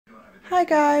Hi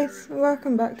guys,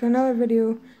 welcome back to another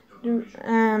video.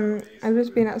 I've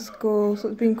just been at school, so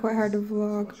it's been quite hard to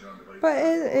vlog. But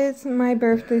it's my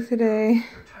birthday today,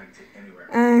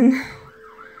 and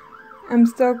I'm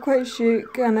still quite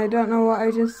shook, and I don't know what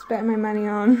I just spent my money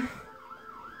on.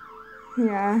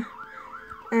 Yeah.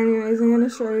 Anyways, I'm gonna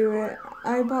show you it.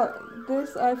 I bought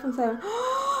this iPhone 7.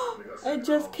 It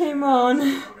just came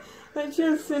on.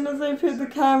 Literally as soon as I put the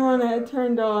camera on it, it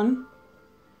turned on.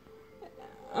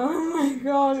 Oh my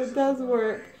god, it does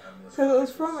work. Because it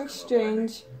was from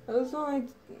exchange. It was only,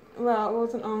 well, it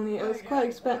wasn't only, it was quite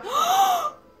expensive.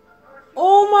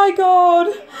 Oh my god!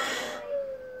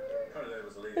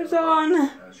 It's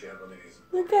on!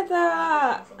 Look at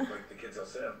that!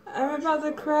 I'm about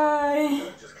to cry.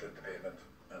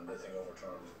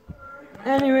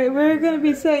 Anyway, we're going to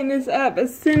be setting this up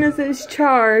as soon as it's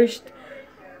charged.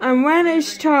 And when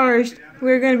it's charged,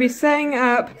 we're going to be setting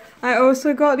up. I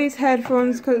also got these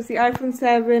headphones because it's the iPhone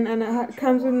 7 and it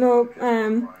comes with no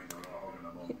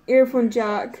earphone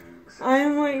jack. I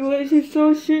am like literally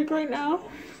so shook right now.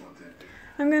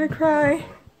 I'm going to cry.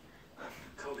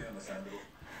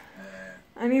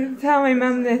 I need to tell my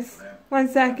mum this. 1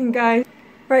 second, guys.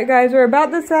 Right guys, we're about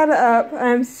to set it up.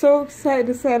 I'm so excited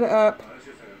to set it up.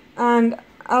 And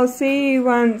I'll see you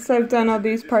once I've done all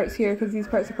these parts here because these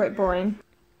parts are quite boring.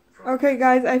 Okay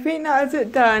guys, I think that is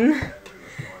it done.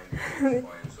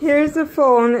 Here's the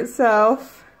phone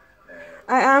itself.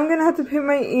 I am going to have to put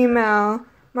my email,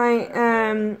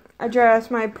 my address,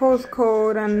 my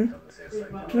postcode and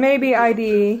maybe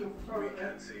ID.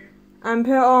 And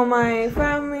put all my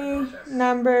family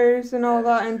numbers and all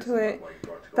that into it.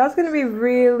 That's going to be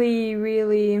really,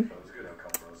 really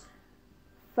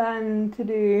fun to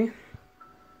do.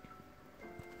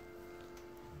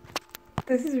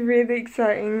 This is really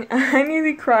exciting. I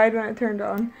nearly cried when it turned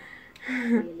on.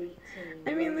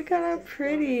 I mean, look at how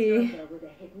pretty.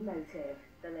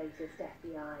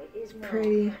 It's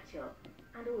pretty.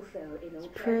 It's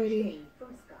pretty.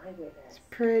 It's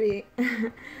pretty.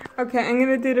 Okay, I'm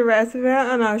gonna do the rest of it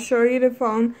and I'll show you the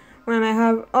phone when I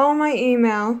have all my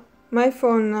email, my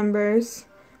phone numbers,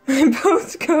 my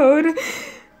postcode.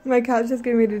 My cat just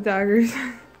gave me the daggers.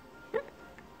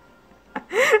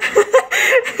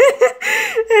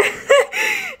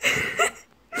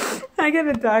 I get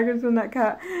the daggers from that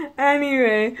cat.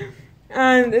 Anyway,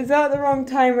 and it's at the wrong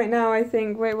time right now, I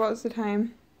think. Wait, what's the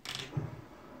time?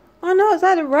 Oh no, it's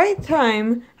at the right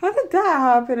time. How did that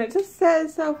happen? It just set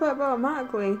itself up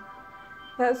automatically.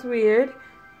 That's weird.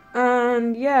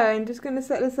 And yeah, I'm just going to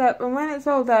set this up. And when it's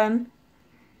all done,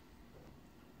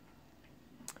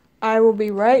 I will be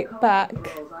right back.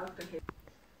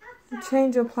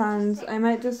 Change of plans. I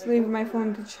might just leave my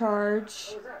phone to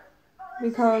charge.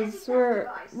 Because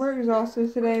we're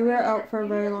exhausted today. We're out for a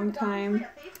very long time.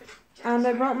 And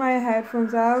I brought my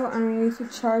headphones out and we need to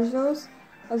charge those.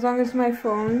 As long as my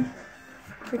phone,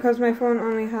 because my phone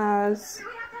only has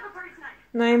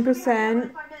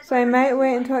 9%, so I might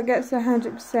wait until it gets to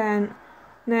 100%,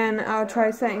 then I'll try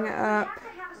setting it up.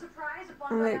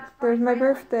 And like, there's my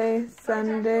birthday,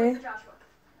 Sunday,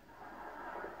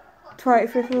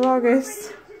 25th of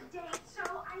August.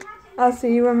 I'll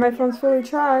see you when my phone's fully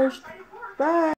charged. Bye!